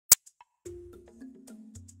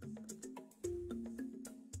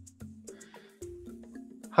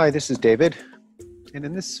Hi, this is David, and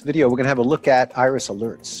in this video we're going to have a look at Eiris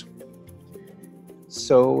alerts.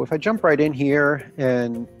 So if I jump right in here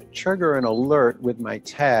and trigger an alert with my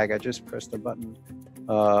tag, I just press the button,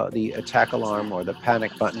 the attack alarm or the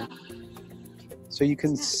panic button. So you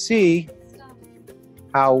can see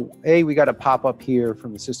how we got a pop-up here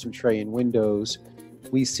from the system tray in Windows.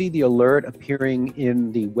 We see the alert appearing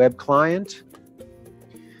in the web client.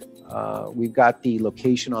 We've got the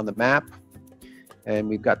location on the map, and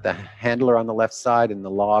we've got the handler on the left side and the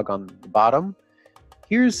log on the bottom.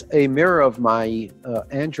 Here's a mirror of my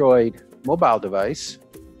Android mobile device,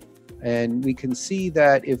 and we can see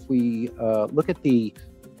that if we look at the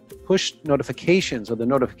push notifications or the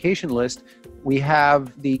notification list, we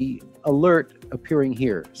have the alert appearing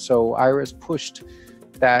here. So Eiris pushed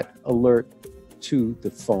that alert to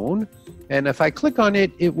the phone, and if I click on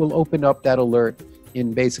it, it will open up that alert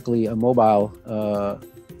in basically a mobile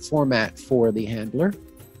format for the handler.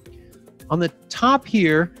 On the top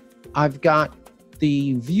here, I've got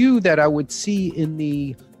the view that I would see in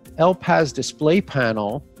the Elpas display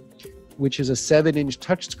panel, which is a 7-inch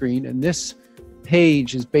touchscreen, and this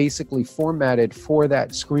page is basically formatted for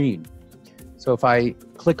that screen. So if I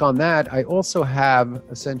click on that, I also have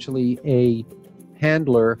essentially a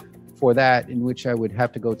handler for that, in which I would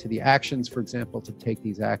have to go to the actions, for example, to take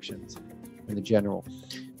these actions in the general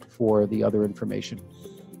for the other information.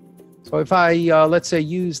 So if I, let's say,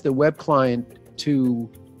 use the web client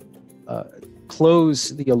to close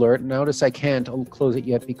the alert, notice I can't close it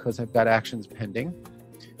yet because I've got actions pending.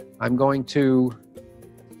 I'm going to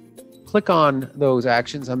click on those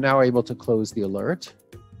actions. I'm now able to close the alert.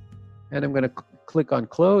 And I'm going to click on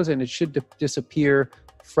close, and it should disappear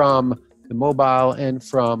from the mobile and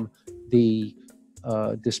from the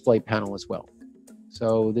display panel as well.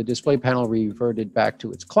 So the display panel reverted back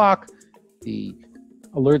to its clock. The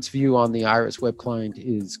alerts view on the Eiris web client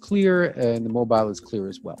is clear, and the mobile is clear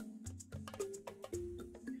as well.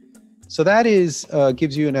 So that is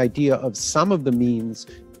gives you an idea of some of the means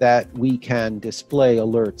that we can display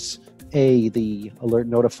alerts. The alert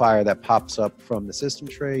notifier that pops up from the system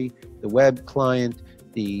tray, the web client,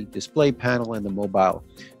 the display panel, and the mobile.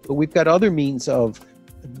 But we've got other means of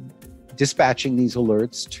dispatching these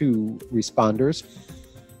alerts to responders.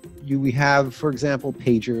 We have, for example,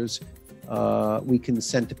 pagers. We can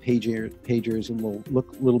send to pagers, and we'll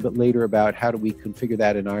look a little bit later about how do we configure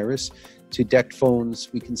that in Eiris. To DECT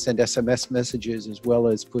phones, we can send SMS messages as well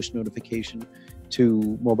as push notification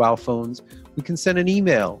to mobile phones. We can send an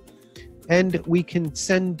email, and we can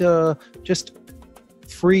send just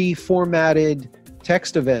free formatted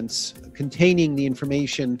text events containing the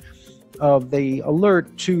information of the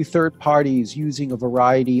alert to third parties using a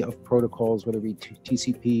variety of protocols, whether it be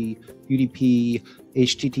TCP, UDP,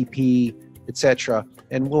 HTTP, etc.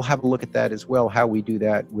 And we'll have a look at that as well, how we do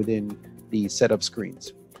that within the setup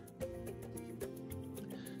screens.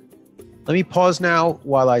 Let me pause now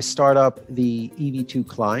while I start up the EV2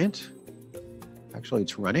 client. Actually,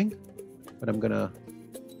 it's running, but I'm going to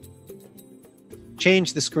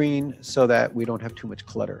change the screen so that we don't have too much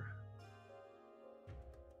clutter.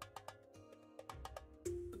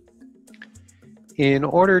 In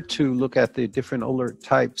order to look at the different alert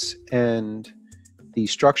types and the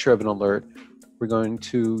structure of an alert, we're going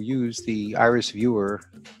to use the Eiris Viewer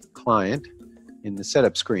client in the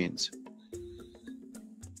setup screens.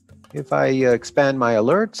 If I expand my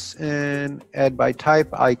alerts and add by type,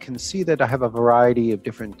 I can see that I have a variety of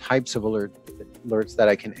different types of alerts that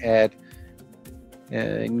I can add,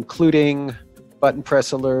 including button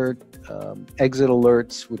press alert, exit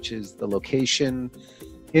alerts, which is the location,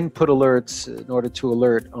 input alerts in order to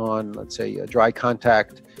alert on, let's say, a dry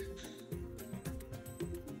contact,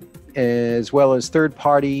 as well as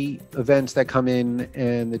third-party events that come in,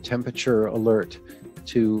 and the temperature alert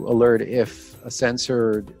to alert if a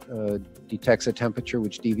sensor detects a temperature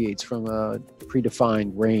which deviates from a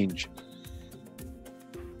predefined range.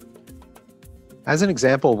 As an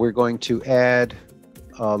example, we're going to add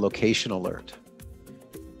a location alert.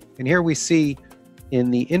 And here we see in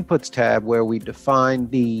the Inputs tab where we define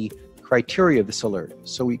the criteria of this alert.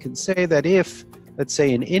 So we can say that if, let's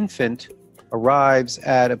say, an infant arrives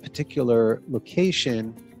at a particular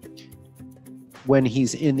location, when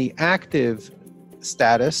he's in the active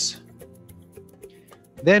status,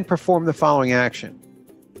 then perform the following action.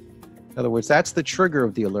 In other words, that's the trigger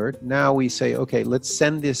of the alert. Now we say, okay, let's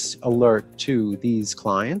send this alert to these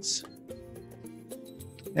clients.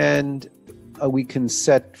 And we can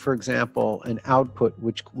set, for example, an output,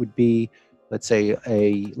 which would be, let's say,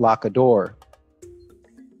 lock a door,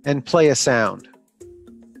 and play a sound.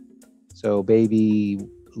 So baby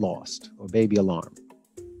lost or baby alarm.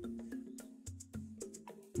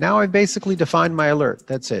 Now I've basically defined my alert.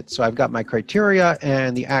 That's it. So I've got my criteria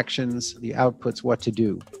and the actions, the outputs, what to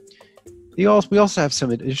do. We also have some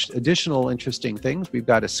additional interesting things. We've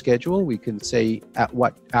got a schedule. We can say at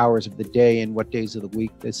what hours of the day and what days of the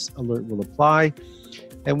week this alert will apply.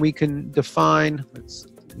 And we can define, let's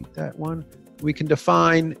delete that one. We can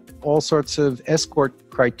define all sorts of escort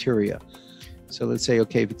criteria. So let's say,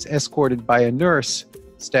 okay, if it's escorted by a nurse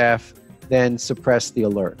staff, then suppress the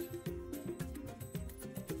alert.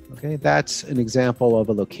 Okay, that's an example of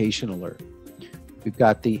a location alert. We've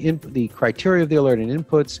got the criteria of the alert and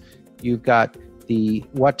inputs. You've got the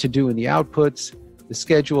what to do in the outputs, the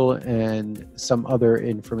schedule, and some other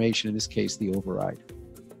information, in this case, the override.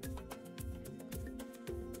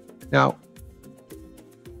 Now,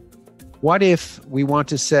 what if we want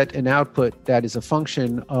to set an output that is a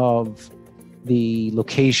function of the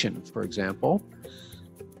location, for example?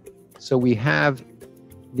 So we have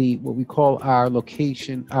what we call our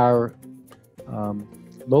location, our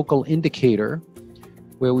local indicator,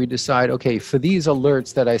 where we decide, okay, for these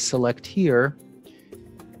alerts that I select here,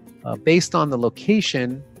 based on the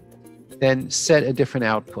location, then set a different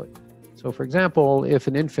output. So for example, if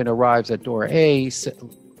an infant arrives at door A,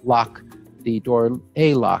 lock the door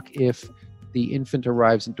A lock. If the infant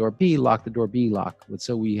arrives at door B, lock the door B lock.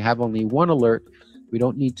 So we have only one alert. We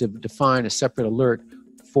don't need to define a separate alert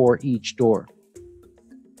for each door.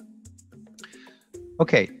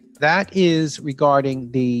 Okay, that is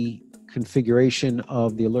regarding the configuration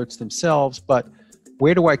of the alerts themselves, but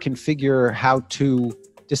where do I configure how to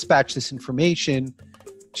dispatch this information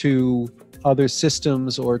to other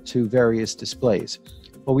systems or to various displays?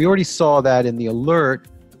 Well, we already saw that in the alert,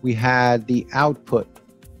 we had the output,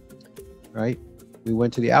 right? We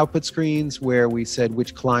went to the output screens where we said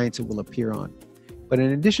which clients it will appear on. But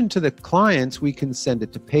in addition to the clients, we can send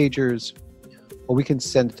it to pagers, or we can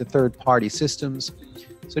send it to third-party systems.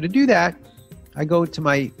 So to do that, I go to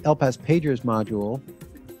my Elpas pagers module,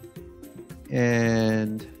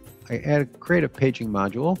 and I create a paging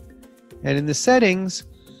module. And in the settings,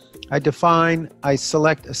 I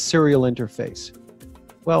select a serial interface.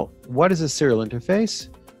 Well, what is a serial interface?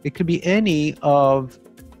 It could be any of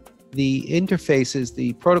the interfaces,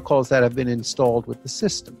 the protocols that have been installed with the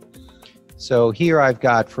system. So here I've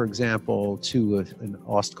got, for example, to an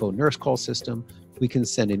OSTCO nurse call system, we can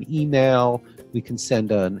send an email, we can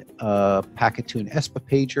send a packet to an ESPA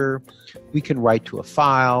pager, we can write to a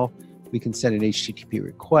file, we can send an HTTP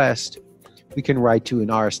request, we can write to an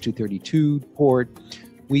RS-232 port,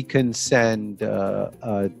 we can send to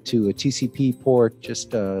a TCP port,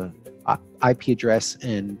 just IP address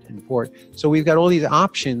and port. So we've got all these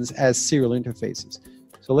options as serial interfaces.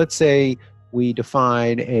 So let's say we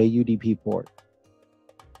define a UDP port.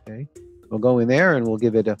 Okay, we'll go in there and we'll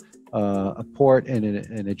give it a port and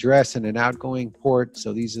an address and an outgoing port.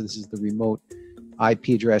 So this is the remote IP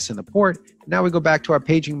address and the port. Now we go back to our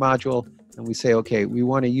paging module and we say, okay, we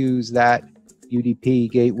want to use that UDP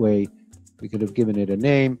gateway. We could have given it a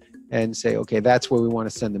name and say, okay, that's where we want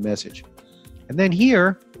to send the message. And then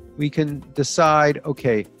here we can decide,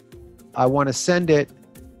 okay, I want to send it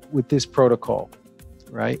with this protocol,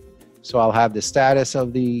 right? So I'll have the status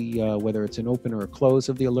of the, whether it's an open or a close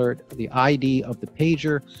of the alert, the ID of the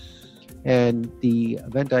pager, and the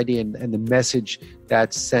event ID and the message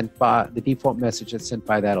that's sent by, the default message that's sent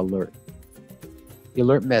by that alert. The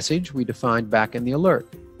alert message we defined back in the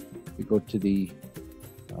alert. We go to the,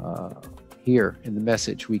 here in the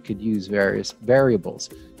message, we could use various variables.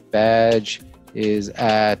 Badge is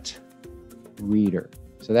at reader.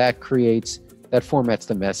 So that formats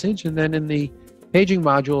the message. And then in the paging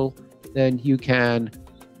module, then you can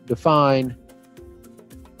define,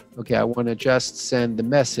 okay, I want to just send the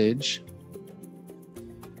message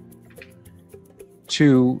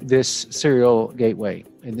to this serial gateway.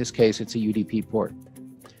 In this case, it's a UDP port.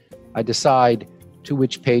 I decide to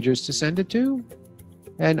which pagers to send it to,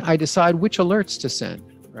 and I decide which alerts to send,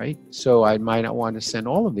 right? So I might not want to send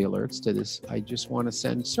all of the alerts to this. I just want to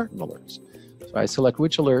send certain alerts. So I select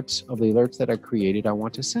which alerts of the alerts that I created I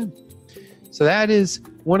want to send. So that is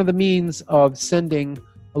one of the means of sending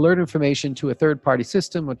alert information to a third-party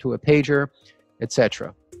system or to a pager,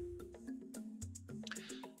 etc.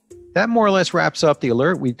 That more or less wraps up the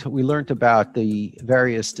alert. We learned about the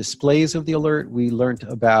various displays of the alert. We learned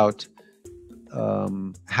about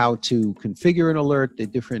how to configure an alert, the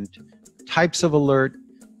different types of alert,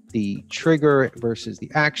 the trigger versus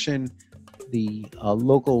the action, the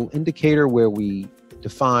local indicator where we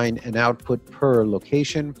define an output per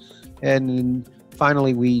location. And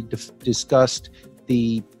finally, we discussed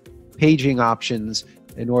the paging options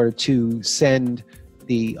in order to send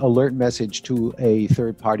the alert message to a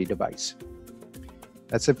third-party device.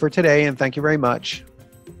 That's it for today, and thank you very much.